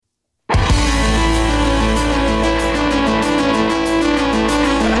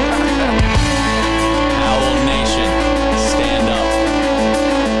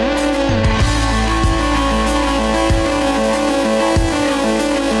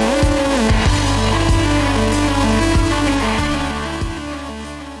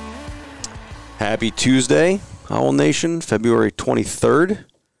Happy Tuesday, Owl Nation, February 23rd.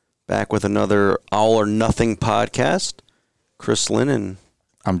 Back with another Owl or Nothing podcast. Chris Lynn and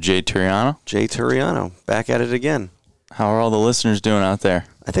I'm Jay Turiano, back at it again. How are all the listeners doing out there?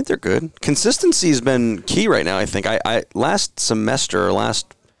 I think they're good. Consistency has been key right now, I think. I last semester,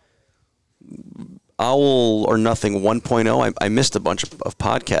 last Owl or Nothing 1.0, I missed a bunch of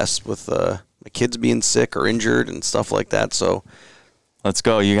podcasts with my kids being sick or injured and stuff like that, so... Let's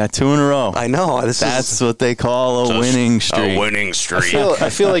go. You got 2 in a row. I know. That's what they call a winning streak. A winning streak. I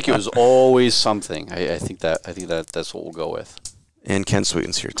feel like it was always something. I think that's what we'll go with. And Ken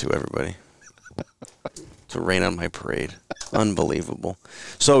Sweeten's here too, everybody. To rain on my parade. Unbelievable.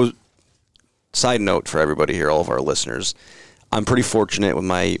 So, side note for everybody here, all of our listeners, I'm pretty fortunate with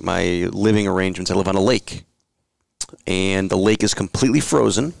my living arrangements. I live on a lake. And the lake is completely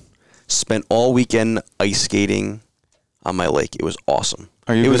frozen. Spent all weekend ice skating on my lake. It was awesome.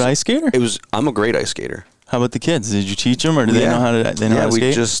 Are you a good ice skater? I'm a great ice skater. How about the kids? Did you teach them, or do they know how to? They know how to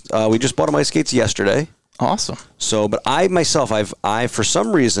skate? We just bought them ice skates yesterday. Awesome. So, but I myself, I for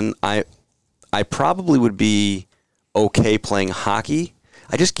some reason, I probably would be okay playing hockey.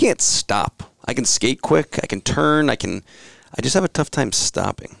 I just can't stop. I can skate quick. I can turn. I just have a tough time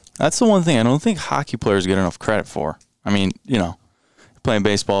stopping. That's the one thing I don't think hockey players get enough credit for. I mean, playing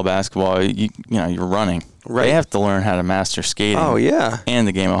baseball, basketball, you're running. Right. They have to learn how to master skating. Oh, yeah. And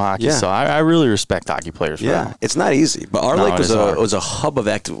the game of hockey. Yeah. So I really respect hockey players for that. It's not easy. But our lake was a hub of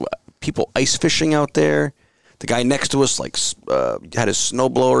active people ice fishing out there. The guy next to us had his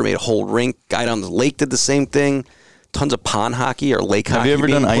snowblower, made a whole rink. Guy down the lake did the same thing. Tons of pond hockey or lake hockey. Have you ever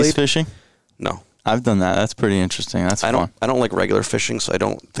done ice fishing? No. I've done that. That's pretty interesting. That's fun. I don't like regular fishing, so I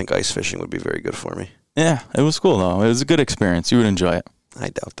don't think ice fishing would be very good for me. Yeah, it was cool, though. It was a good experience. You would enjoy it. I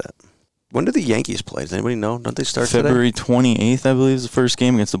doubt that. When do the Yankees play? Does anybody know? Don't they start February today? 28th, I believe, is the first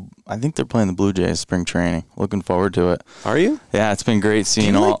game against I think they're playing the Blue Jays spring training. Looking forward to it. Are you? Yeah, it's been great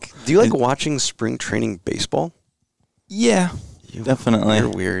seeing Do you like watching spring training baseball? Yeah, definitely. You're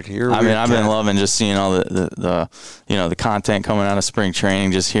weird. I've been loving just seeing all the content coming out of spring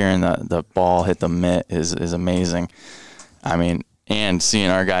training. Just hearing the ball hit the mitt is amazing. I mean, and seeing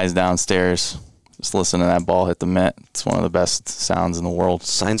our guys downstairs. Just listen to that ball hit the mitt. It's one of the best sounds in the world.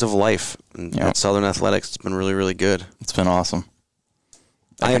 Signs of life at Southern Athletics. It's been really, really good. It's been awesome.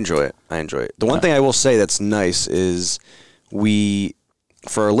 I enjoy it. The one thing I will say that's nice is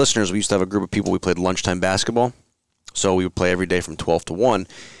for our listeners, we used to have a group of people. We played lunchtime basketball. So we would play every day from 12 to 1.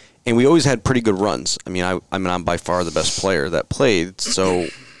 And we always had pretty good runs. I mean, I'm by far the best player that played. So,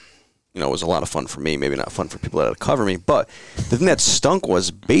 it was a lot of fun for me. Maybe not fun for people that had to cover me. But the thing that stunk was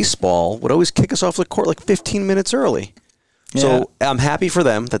baseball would always kick us off the court like 15 minutes early. Yeah. So I'm happy for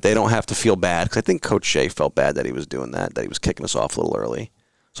them that they don't have to feel bad. Because I think Coach Shea felt bad that he was doing that he was kicking us off a little early.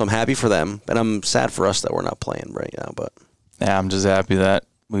 So I'm happy for them. And I'm sad for us that we're not playing right now. But yeah, I'm just happy that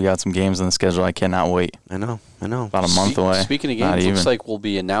we got some games on the schedule. I cannot wait. I know. About a month away. Speaking of games, it looks like we'll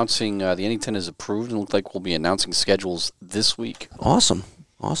be announcing, the NE10 is approved, and it looks like we'll be announcing schedules this week. Awesome.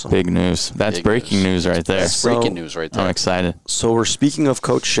 Big news. That's breaking news right there. That's breaking news right there. I'm excited. So we're speaking of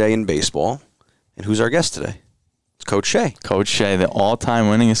Coach Shea in baseball. And who's our guest today? It's Coach Shea. Coach Shea, the all-time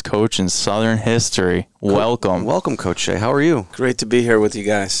winningest coach in Southern history. Welcome. Welcome, Coach Shea. How are you? Great to be here with you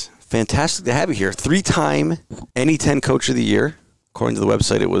guys. Fantastic to have you here. 3-time NE10 Coach of the Year. According to the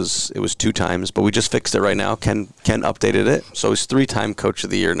website, it was 2 times, but we just fixed it right now. Ken updated it, so he's 3-time Coach of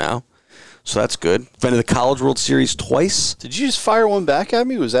the Year now. So that's good. Been to the College World Series twice. Did you just fire one back at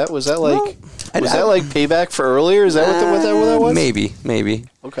me? Was that like payback for earlier? Is that what that was? Maybe.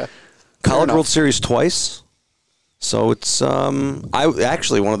 Okay. College World Series twice. So it's I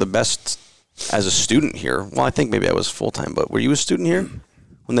actually one of the best as a student here. Well, I think maybe I was full time, but were you a student here?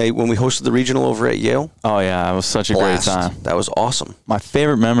 When we hosted the regional over at Yale? Oh, yeah. It was such a great time. That was awesome. My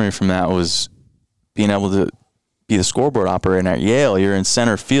favorite memory from that was being able to be the scoreboard operator at Yale. You're in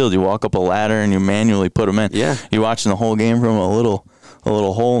center field. You walk up a ladder and you manually put them in. Yeah. You're watching the whole game from a little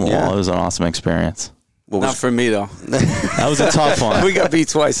hole in the wall. It was an awesome experience. Not for me, though. That was a tough one. We got beat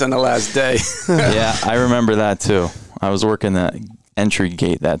twice on the last day. Yeah, I remember that, too. I was working the entry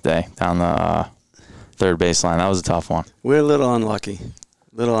gate that day down the third baseline. That was a tough one. We're a little unlucky.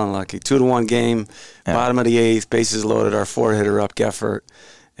 2-1 game, bottom of the 8th, bases loaded, our 4-hitter up Geffert,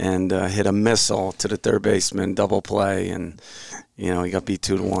 and hit a missile to the third baseman, double play, and he got beat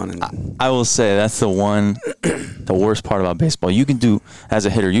 2-1. And I will say that's the worst part about baseball. You can do, as a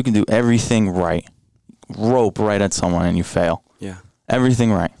hitter, you can do everything right, rope right at someone, and you fail. Yeah,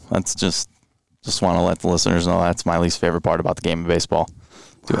 everything right. That's just want to let the listeners know that's my least favorite part about the game of baseball.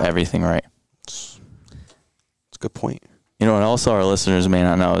 Do everything right. That's a good point. You know what else our listeners may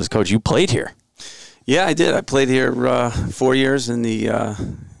not know is, Coach, you played here. Yeah, I did. I played here 4 years in the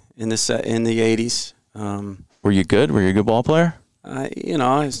 80s. Were you good? Were you a good ball player? I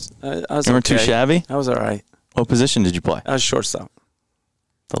was You weren't too okay. shabby? I was all right. What position did you play? I was shortstop.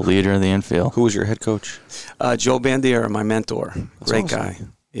 The leader of the infield. Who was your head coach? Joe Bandiera, my mentor. Great awesome. guy.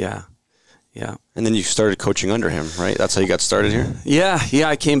 Yeah. And then you started coaching under him, right? That's how you got started here? Yeah.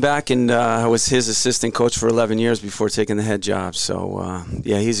 I came back and I was his assistant coach for 11 years before taking the head job. So,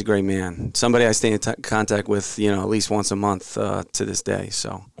 he's a great man. Somebody I stay in contact with, at least once a month to this day.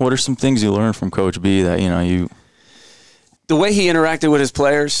 So, What are some things you learned from Coach B that, you the way he interacted with his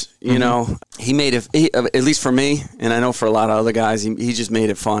players, he made it, at least for me, and I know for a lot of other guys, he just made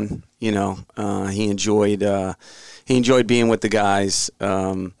it fun. He enjoyed being with the guys.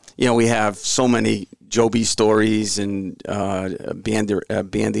 We have so many Joe B stories and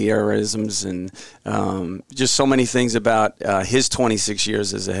bandierisms and just so many things about his 26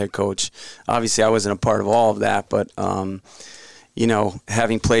 years as a head coach. Obviously, I wasn't a part of all of that, but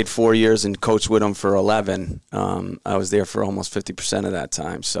having played 4 years and coached with him for 11, I was there for almost 50% of that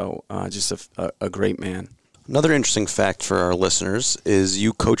time. So just a great man. Another interesting fact for our listeners is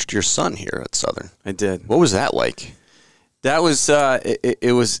you coached your son here at Southern. I did. What was that like? That was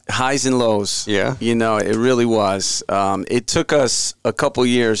it was highs and lows. Yeah. It really was. It took us a couple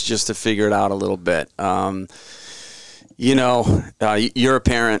years just to figure it out a little bit. You're a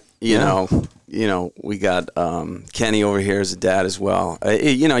parent. We got Kenny over here as a dad as well.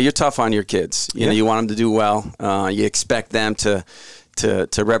 You're tough on your kids. You want them to do well. You expect them to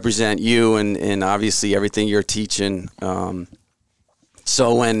represent you and obviously everything you're teaching.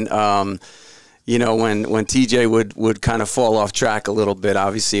 So when TJ would kind of fall off track a little bit,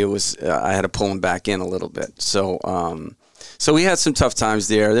 obviously it was I had to pull him back in a little bit. So we had some tough times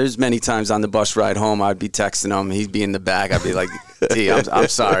there. There's many times on the bus ride home I'd be texting him, he'd be in the back. I'd be like, "T, I'm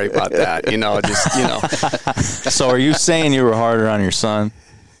sorry about that." So are you saying you were harder on your son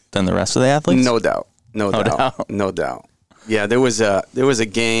than the rest of the athletes? No doubt. Yeah, there was a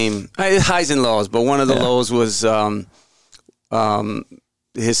game, highs and lows, but one of the lows was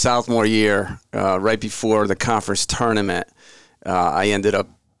his sophomore year, right before the conference tournament. I ended up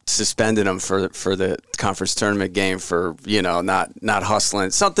suspending him for the conference tournament game for not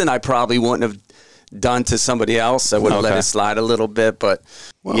hustling. Something I probably wouldn't have done to somebody else. I would have let it slide a little bit, but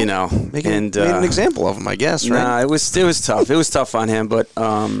made an example of him, I guess. Right? Nah, it was tough. It was tough on him, but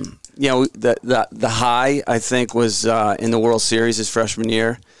the high I think was in the World Series his freshman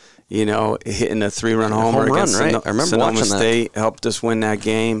year. Hitting a 3-run homer against right? I remember Sonoma watching State helped us win that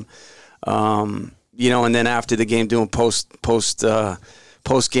game. And then after the game, doing post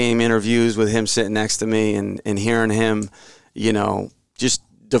game interviews with him sitting next to me and hearing him, just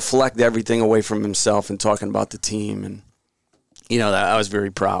deflect everything away from himself and talking about the team, and that I was very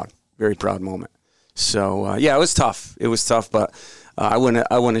proud moment. So it was tough. It was tough, but I wouldn't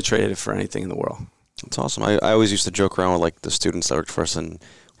have traded it for anything in the world. That's awesome. I always used to joke around with the students that worked for us, and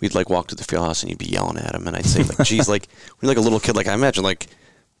we'd walk to the field house and you'd be yelling at him, and I'd say geez, when you're a little kid, I imagine you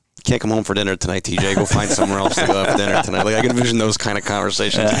can't come home for dinner tonight, TJ. Go find somewhere else to go have dinner tonight. I can envision those kind of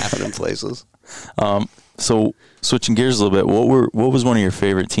conversations happening places. So switching gears a little bit, what was one of your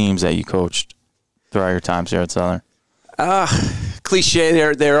favorite teams that you coached throughout your times here at Southern?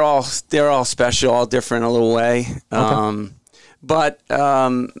 Cliche. They're all special, all different in a little way. Okay. But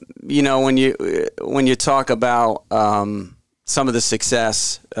when you talk about some of the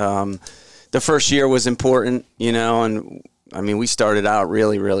success, the first year was important, and we started out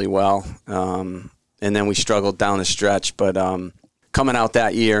really, really well, and then we struggled down the stretch. But coming out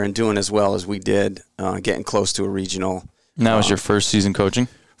that year and doing as well as we did, getting close to a regional. And that was your first season coaching?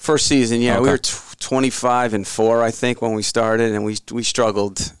 First season, yeah. Okay. We were 25-4, I think, when we started, and we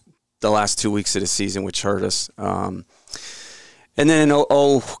struggled the last 2 weeks of the season, which hurt us. And then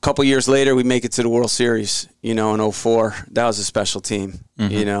a couple years later, we make it to the World Series, in 2004. That was a special team,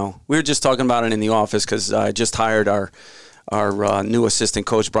 We were just talking about it in the office because I just hired our new assistant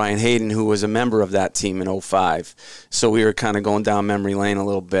coach, Brian Hayden, who was a member of that team in 2005. So we were kind of going down memory lane a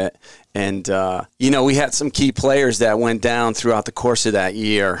little bit. And, we had some key players that went down throughout the course of that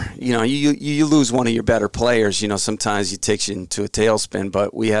year. You lose one of your better players, sometimes it takes you into a tailspin.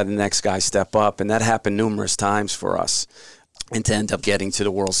 But we had the next guy step up, and that happened numerous times for us. And to end up getting to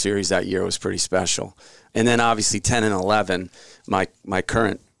the World Series that year was pretty special. And then obviously 10 and 11, my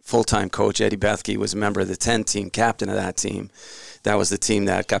current full-time coach, Eddie Bethke, was a member of the 10 team, captain of that team. That was the team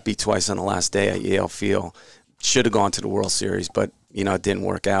that got beat twice on the last day at Yale Field. Should have gone to the World Series, but, it didn't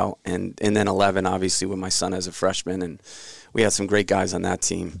work out. And then 11, obviously, with my son as a freshman. And we had some great guys on that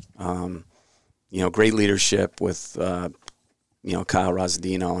team. Great leadership with Kyle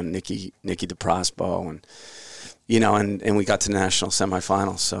Rosodino and Nicky DeProspo, and and we got to the national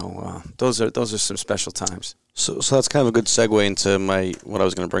semifinals. So those are some special times. So that's kind of a good segue into what I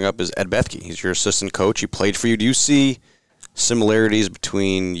was going to bring up is Ed Bethke. He's your assistant coach. He played for you. Do you see similarities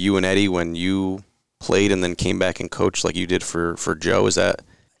between you and Eddie when you played and then came back and coached like you did for Joe? Is that...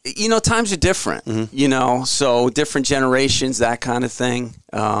 times are different, so different generations, that kind of thing.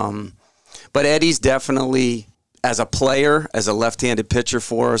 But Eddie's definitely, as a player, as a left-handed pitcher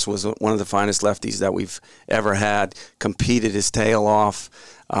for us, was one of the finest lefties that we've ever had, competed his tail off.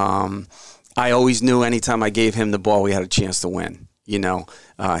 I always knew anytime I gave him the ball, we had a chance to win. He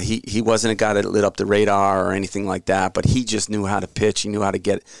wasn't a guy that lit up the radar or anything like that, but he just knew how to pitch. He knew how to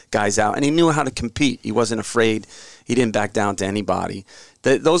get guys out, and he knew how to compete. He wasn't afraid. He didn't back down to anybody.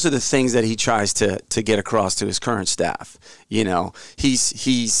 Those are the things that he tries to get across to his current staff.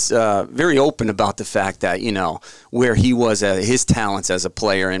 He's very open about the fact that where he was, his talents as a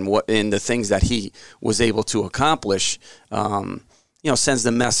player, and the things that he was able to accomplish. Sends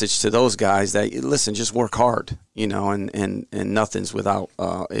the message to those guys that, listen, just work hard, and nothing's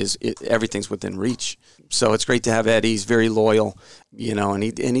everything's within reach. So it's great to have Eddie. He's very loyal, and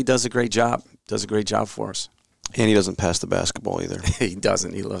he does a great job. Does a great job for us. And he doesn't pass the basketball either. He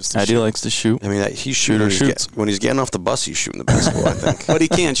doesn't. He loves to shoot. Eddie likes to shoot. I mean, he's shooting. When he's getting off the bus, he's shooting the basketball, I think. But he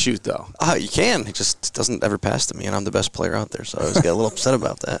can't shoot, though. You can. He just doesn't ever pass to me, and I'm the best player out there, so I always get a little upset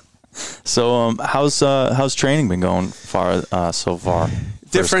about that. So how's training been going so far?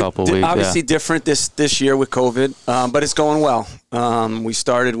 Different, couple weeks, obviously different this year with COVID, but it's going well. We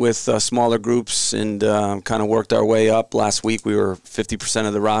started with smaller groups and kind of worked our way up. Last week we were 50%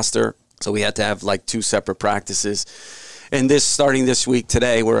 of the roster, so we had to have like 2 separate practices. And starting this week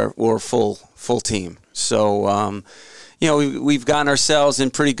today, we're full team. So we've gotten ourselves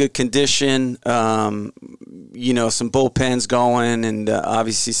in pretty good condition. Some bullpens going, and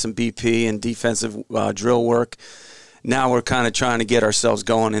obviously some BP and defensive drill work. Now we're kind of trying to get ourselves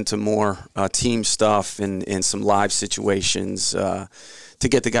going into more team stuff and some live situations to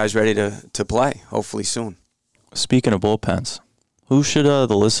get the guys ready to play, hopefully soon. Speaking of bullpens, who should the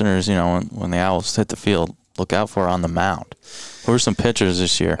listeners, when the Owls hit the field, look out for on the mound? Who are some pitchers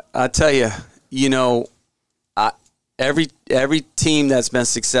this year? I tell you, every team that's been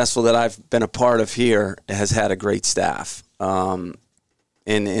successful that I've been a part of here has had a great staff, and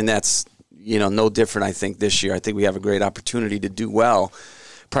that's no different. I think this year, I think we have a great opportunity to do well,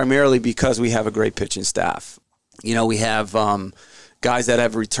 primarily because we have a great pitching staff. We have guys that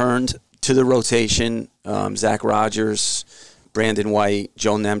have returned to the rotation: Zach Rogers, Brandon White,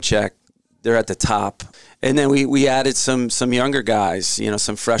 Joe Nemchek. They're at the top. And then we added some younger guys,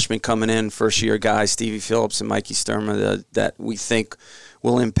 some freshmen coming in, first-year guys, Stevie Phillips and Mikey Sturma, that we think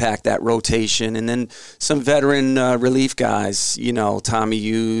will impact that rotation. And then some veteran relief guys, Tommy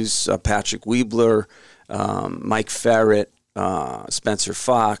Hughes, Patrick Weebler, Mike Ferret, Spencer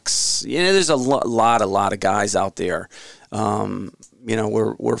Fox. There's a lot of guys out there.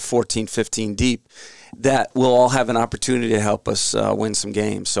 We're 14, 15 deep that will all have an opportunity to help us win some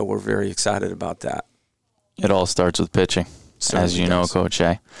games. So we're very excited about that. It all starts with pitching, certainly as you know, Coach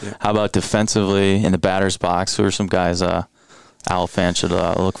A. Yeah. How about defensively in the batter's box? Who are some guys Owl fans should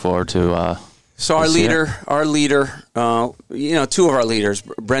look forward to? So our leader, 2 of our leaders,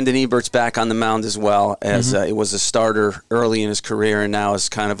 Brendan Ebert's back on the mound as well, as it was a starter early in his career and now is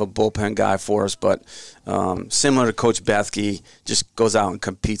kind of a bullpen guy for us. But similar to Coach Bethke, just goes out and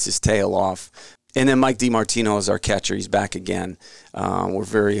competes his tail off. And then Mike DiMartino is our catcher. He's back again. We're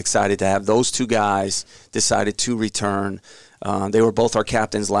very excited to have those 2 guys decided to return. They were both our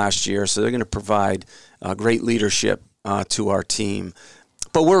captains last year, so they're going to provide great leadership to our team.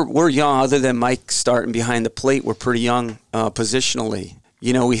 But we're young. Other than Mike starting behind the plate, we're pretty young positionally.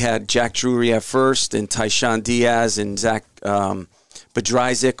 We had Jack Drury at first, and Tyshawn Diaz and Zach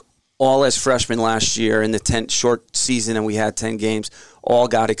Bedryzik, all as freshmen last year in the short season, and we had 10 games. All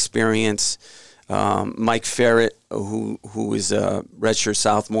got experience. Mike Ferret, who is a redshirt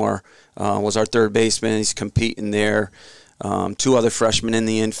sophomore, was our third baseman. He's competing there. 2 other freshmen in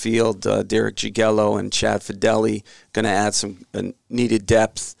the infield, Derek Gigello and Chad Fideli, going to add some needed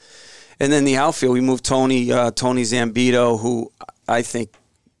depth. And then the outfield, we moved Tony Zambito, who I think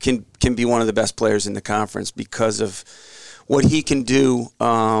can be one of the best players in the conference because of what he can do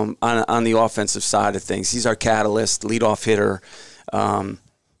on the offensive side of things. He's our catalyst, leadoff hitter.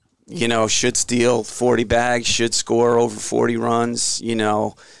 Should steal 40 bags, should score over 40 runs,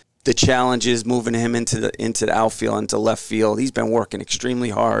 the challenges moving him into the outfield, into left field. He's been working extremely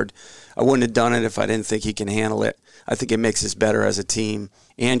hard. I wouldn't have done it if I didn't think he can handle it. I think it makes us better as a team.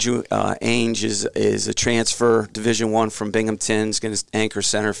 Andrew Ainge is a transfer, Division I from Binghamton. He's going to anchor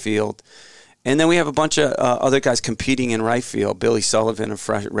center field. And then we have a bunch of other guys competing in right field. Billy Sullivan, a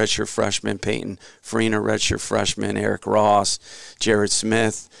redshirt freshman. Peyton Farina, redshirt freshman. Eric Ross, Jared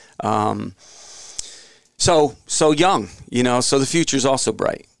Smith. So young, so the future's also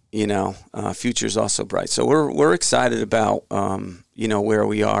bright. Future's also bright. So we're excited about where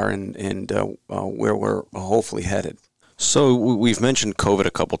we are and where we're hopefully headed. So we've mentioned COVID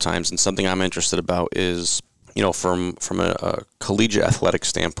a couple times, and something I'm interested about is from a collegiate athletic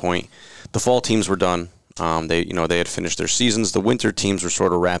standpoint, the fall teams were done. They had finished their seasons. The winter teams were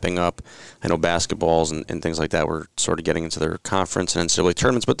sort of wrapping up. I know basketballs and things like that were sort of getting into their conference and NCAA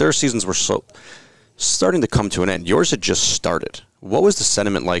tournaments, but their seasons were starting to come to an end. Yours had just started. What was the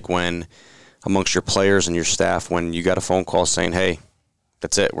sentiment like amongst your players and your staff when you got a phone call saying, "Hey,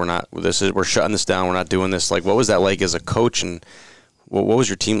 that's it. We're shutting this down. We're not doing this." Like, what was that like as a coach, and what was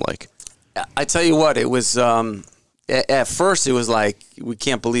your team like? I tell you what, it was. At first, it was like, we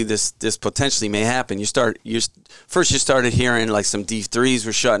can't believe this potentially may happen. You started hearing like some D3s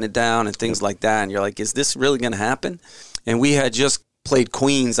were shutting it down and things like that, and you're like, is this really going to happen? And we had just played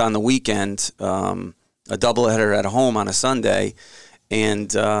Queens on the weekend, a doubleheader at home on a Sunday,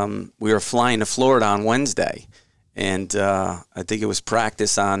 and we were flying to Florida on Wednesday. And I think it was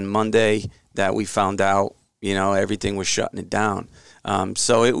practice on Monday that we found out, everything was shutting it down.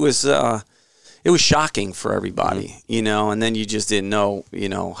 So it was shocking for everybody, and then you just didn't know,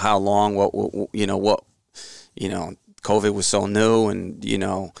 how long, what COVID was so new, and,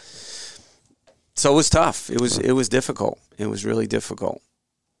 so it was tough. It was difficult. It was really difficult.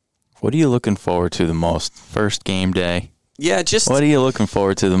 What are you looking forward to the most? First game day? Yeah, what are you looking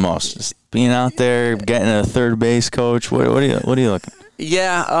forward to the most? Just being out there, getting a third base coach. What are you looking?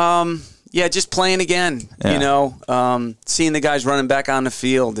 Yeah, just playing again. Yeah. Seeing the guys running back on the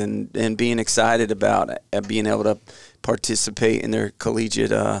field and being excited about it, being able to participate in their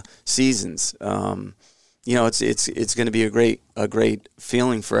collegiate seasons. It's going to be a great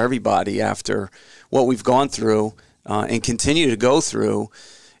feeling for everybody after what we've gone through and continue to go through.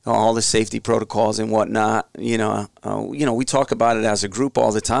 All the safety protocols and whatnot. We talk about it as a group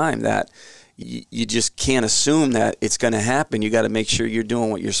all the time that you just can't assume that it's going to happen. You got to make sure you're doing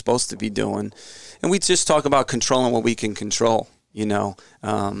what you're supposed to be doing. And we just talk about controlling what we can control.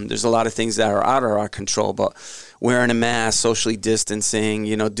 There's a lot of things that are out of our control, but wearing a mask, socially distancing,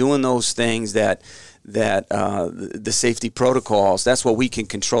 doing those things that the safety protocols, that's what we can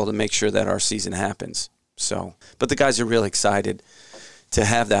control to make sure that our season happens. So, but the guys are really excited to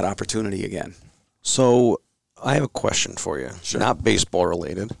have that opportunity again. So I have a question for you. Sure. Not baseball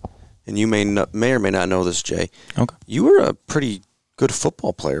related, and you may or may not know this, Jay. Okay. You were a pretty good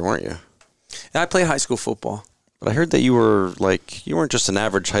football player, weren't you? I played high school football. But I heard that you weren't just an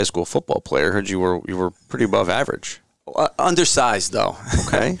average high school football player. I heard you were pretty above average. Undersized, though.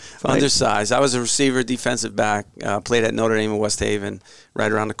 Okay. Undersized. I was a receiver, defensive back. Played at Notre Dame in West Haven,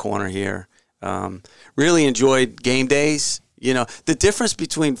 right around the corner here. Really enjoyed game days. The difference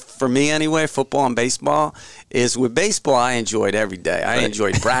between, for me anyway, football and baseball is with baseball, I enjoyed every day. I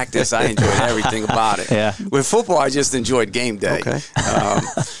enjoyed practice. I enjoyed everything about it. Yeah. With football, I just enjoyed game day. Okay.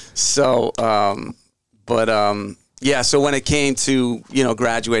 So when it came to,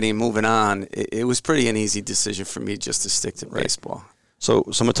 graduating and moving on, it was pretty an easy decision for me just to stick to baseball. So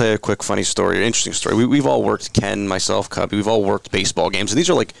I'm going to tell you a quick funny story, interesting story. We've all worked, Ken, myself, Cubby, we've all worked baseball games. And these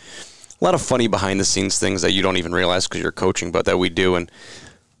are like a lot of funny behind-the-scenes things that you don't even realize because you're coaching, but that we do. And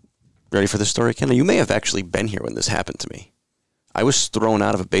ready for this story, Ken? You may have actually been here when this happened to me. I was thrown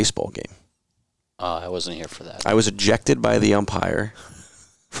out of a baseball game. I wasn't here for that. I was ejected by the umpire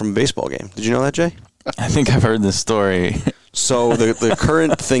from a baseball game. Did you know that, Jay? I think I've heard this story. So the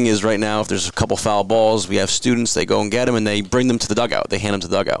current thing is right now, if there's a couple foul balls, we have students, they go and get them, and they bring them to the dugout. They hand them to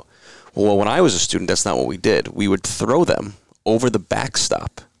the dugout. Well, when I was a student, that's not what we did. We would throw them over the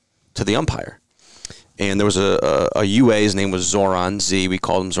backstop to the umpire. And there was a UA, his name was Zoran Z. We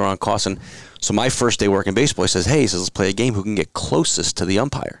called him Zoran Clausen. So my first day working baseball, he says, let's play a game. Who can get closest to the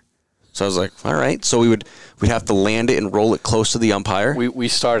umpire? So I was like, all right. So we'd have to land it and roll it close to the umpire. We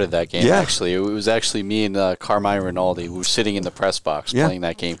started that game, actually. It was actually me and Carmine Rinaldi who were sitting in the press box playing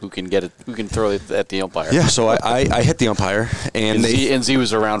that game. Who can throw it at the umpire? Yeah, so I hit the umpire. And Z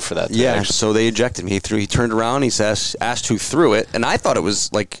was around for that. Yeah, so they ejected me. He turned around, he asked who threw it, and I thought it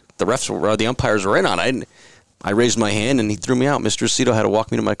was like the umpires were in on it. I raised my hand, and he threw me out. Mr. Aceto had to walk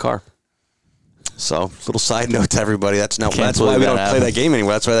me to my car. So, little side note to everybody. That's why believe we don't that play that happened. game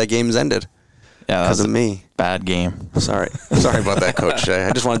anymore. That's why that game's ended. Yeah, Because that's of me. bad game. Sorry about that, Coach Shea.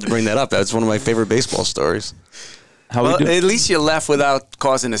 I just wanted to bring that up. That's one of my favorite baseball stories. How Well, we do? at least you left without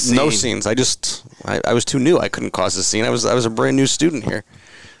causing a scene. No scenes. I was too new. I couldn't cause a scene. I was a brand new student here.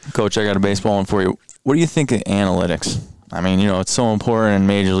 Coach, I got a baseball one for you. What do you think of analytics? I mean, it's so important in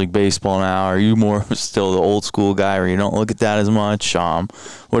Major League Baseball now. Are you more still the old school guy where you don't look at that as much? What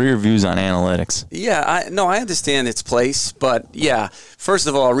are your views on analytics? Yeah, I understand its place, but yeah, first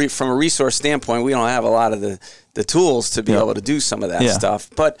of all, from a resource standpoint, we don't have a lot of the tools to be able to do some of that stuff.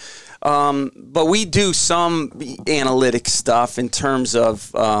 But we do some analytic stuff in terms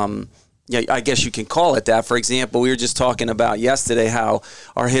of, I guess you can call it that. For example, we were just talking about yesterday how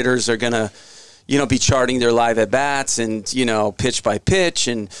our hitters are going to, be charting their live at bats and, pitch by pitch,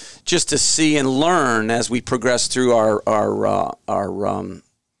 and just to see and learn as we progress through our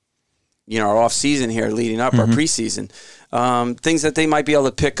off season here, leading up our preseason, things that they might be able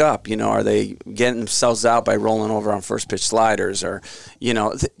to pick up. Are they getting themselves out by rolling over on first pitch sliders, or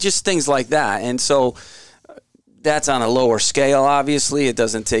just things like that. And so that's on a lower scale. Obviously, it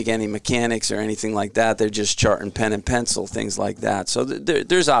doesn't take any mechanics or anything like that. They're just charting pen and pencil, things like that. So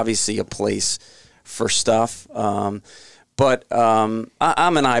there's obviously a place for stuff. But I'm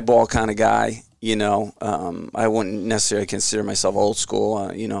an eyeball kind of guy. I wouldn't necessarily consider myself old school.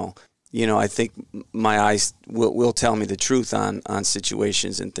 I think my eyes will tell me the truth on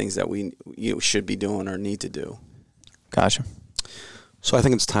situations and things that we should be doing or need to do. Gotcha. So I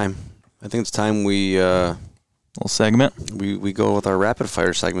think it's time. We Little segment. we go with our rapid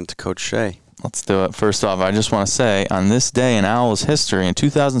fire segment to Coach Shea. Let's do it. First off, I just want to say, on this day in Owls history, in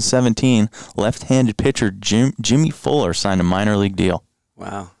 2017, left-handed pitcher Jimmy Fuller signed a minor league deal.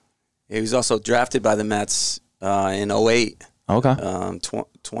 Wow. He was also drafted by the Mets in 08. Okay.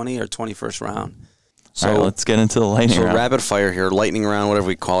 20 or 21st round. So all right, let's get into the lightning round. Rapid fire here, lightning round, whatever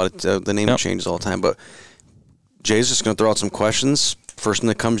we call it. The name changes all the time. But Jay's just going to throw out some questions. First thing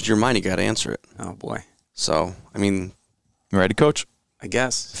that comes to your mind, you got to answer it. Oh, boy. So, You ready, Coach? I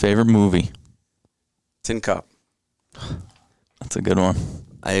guess. Favorite movie? Tin Cup. That's a good one.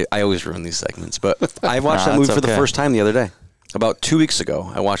 I always ruin these segments, but I watched that movie for the first time the other day. About 2 weeks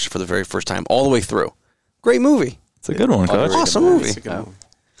ago, I watched it for the very first time, all the way through. Great movie. It's a good one, Coach. Awesome movie. It's a good movie.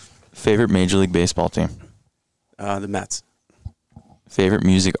 Favorite Major League Baseball team? The Mets. Favorite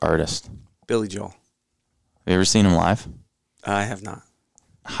music artist? Billy Joel. Have you ever seen him live? I have not.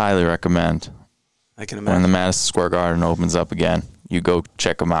 Highly recommend. I can When imagine. the Madison Square Garden opens up again, you go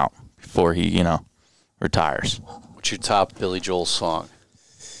check him out before he, retires. What's your top Billy Joel song?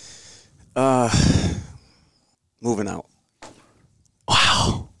 Moving Out.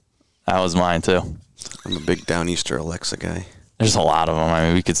 Wow. That was mine, too. I'm a big Downeaster Alexa guy. There's a lot of them. I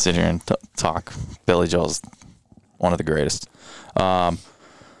mean, we could sit here and talk. Billy Joel's one of the greatest.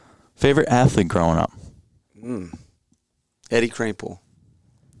 Favorite athlete growing up? Eddie Kranepool.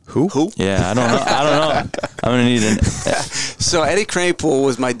 Who? Yeah, I don't know. I'm going to need an... So Eddie Kranepool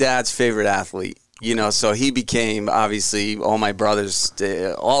was my dad's favorite athlete. So he became, obviously, all my brothers,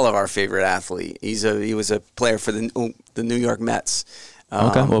 all of our favorite athlete. He was a player for the New York Mets.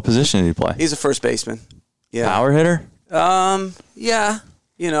 Okay, what position did he play? He's a first baseman. Yeah. Power hitter? Yeah.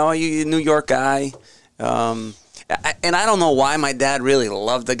 You New York guy. And I don't know why my dad really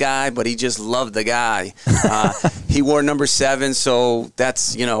loved the guy, but he just loved the guy. He wore number 7, so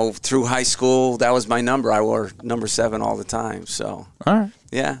that's, through high school, that was my number. I wore number 7 all the time. So, All right.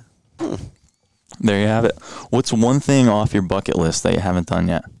 yeah. There you have it. What's one thing off your bucket list that you haven't done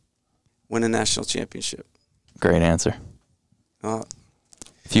yet? Win a national championship. Great answer. Uh,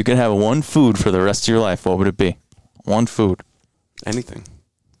 If you could have one food for the rest of your life, what would it be? One food. Anything.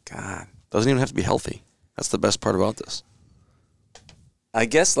 God. Doesn't even have to be healthy. That's the best part about this. I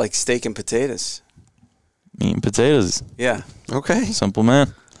guess like steak and potatoes. Meat and potatoes. Yeah. Okay. Simple,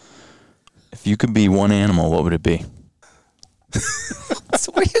 man. If you could be one animal, what would it be?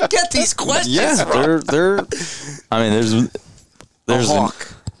 So where do you get these questions Yeah, from? they're I mean, there's a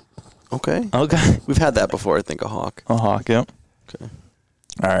hawk. okay. Okay. We've had that before. I think a hawk. A hawk, yep. Okay.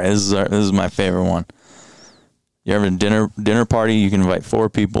 All right, this is my favorite one. You ever dinner party? You can invite 4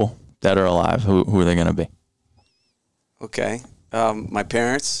 people, dead or alive. Who are they going to be? Okay. My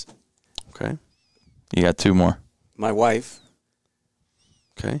parents, Okay. You got 2 more. my wife.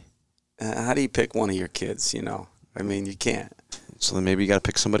 Okay. How do you pick one of your kids, I mean, you can't. So then maybe you got to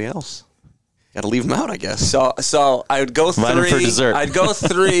pick somebody else. Got to leave them out, I guess. So I would go 3. Invite 'em for dessert. I'd go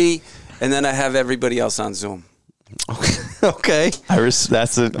 3, and then I have everybody else on Zoom. Okay. Okay.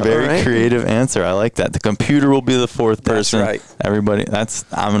 That's a very right. creative answer. I like that. The computer will be the fourth person. right. Everybody. I'm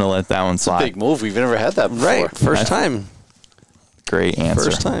gonna let that one slide. Big move. We've never had that before. Right. First time. Great answer.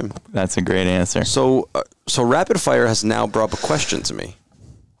 First time. That's a great answer. So Rapid Fire has now brought up a question to me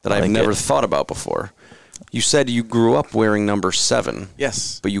that I've never thought about before. You said you grew up wearing number 7.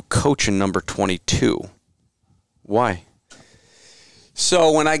 Yes. But you coach in number 22. Why?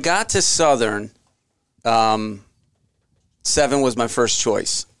 So when I got to Southern, 7 was my first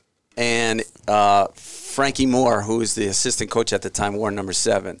choice. And Frankie Moore, who was the assistant coach at the time, wore number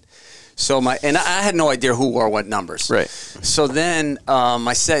 7. So I had no idea who wore what numbers. Right. So then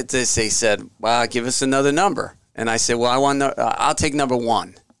I said this. They said, "Well, give us another number." And I said, "Well, I'll take number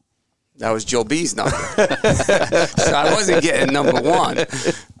 1." That was Joe B's number. So I wasn't getting number 1,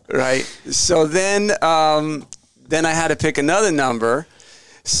 right? So then I had to pick another number.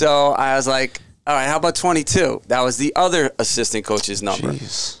 So I was like, "All right, how about 22?" That was the other assistant coach's number.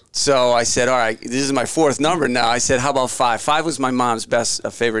 Jeez. So I said, all right, this is my 4th number now. I said, how about 5? 5 was my mom's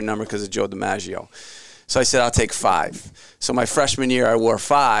favorite number because of Joe DiMaggio. So I said, I'll take 5. So my freshman year, I wore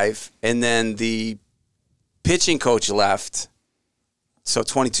 5, and then the pitching coach left, so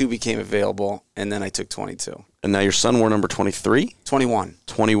 22 became available, and then I took 22. And now your son wore number 23? 21.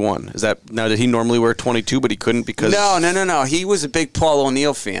 21. Is that now? Did he normally wear 22, but he couldn't because? No. He was a big Paul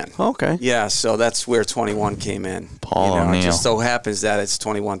O'Neill fan. Okay. Yeah, so that's where 21 came in. Paul O'Neill. It just so happens that it's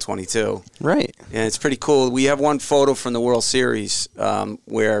 21-22. Right. And it's pretty cool. We have one photo from the World Series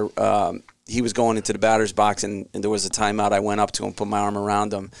where he was going into the batter's box, and there was a timeout. I went up to him, put my arm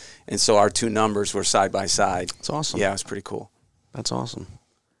around him, and so our 2 numbers were side by side. That's awesome. Yeah, it was pretty cool. That's awesome.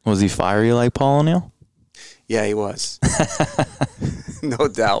 Was he fiery like Paul O'Neill? Yeah, he was. No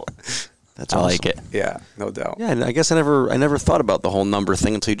doubt. That's I awesome. like it. Yeah, no doubt. Yeah, and I guess I never thought about the whole number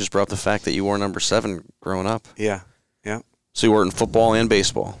thing until you just brought up the fact that you wore number 7 growing up. Yeah. So you wore it in football and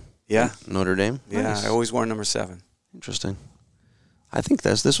baseball. Yeah. Notre Dame. Yeah, Nice. I always wore number 7. Interesting. I think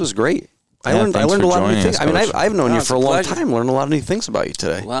this was great. I Yeah, learned thanks a for lot of new joining things. us, I mean, Coach. I've known No, you it's for a a long pleasure. time. Learned a lot of new things about you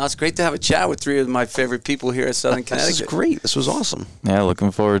today. Well, it's great to have a chat with 3 of my favorite people here at Southern This Connecticut. is great. This was awesome. Yeah,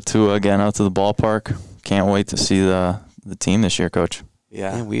 looking forward to getting out to the ballpark. Can't wait to see the team this year, Coach.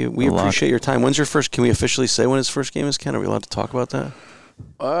 Yeah. Yeah, we Good luck. appreciate your time. When's your first? Can we officially say when his first game is? Ken, are we allowed to talk about that?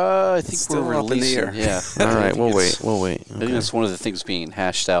 I think Still we're up in the releasing. air. Yeah. All right, we'll it's- wait. We'll wait. I think Okay. that's one of the things being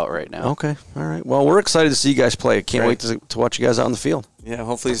hashed out right now. Okay. All right. Well, we're excited to see you guys play. Can't Great. wait to watch you guys out in the field. Yeah,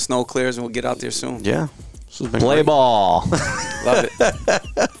 hopefully the snow clears and we'll get out there soon. Yeah. This has been Play great. ball. Love it.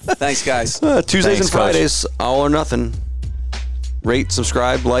 Thanks, guys. Tuesdays Thanks, and Fridays, all or nothing. Rate,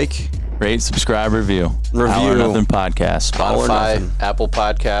 subscribe, like. Rate, subscribe, review. Review. All or Nothing podcast. All or Spotify, nothing. Apple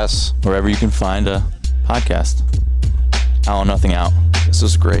Podcasts. Wherever you can find a podcast. All or Nothing out. This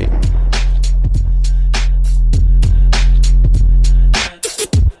is great.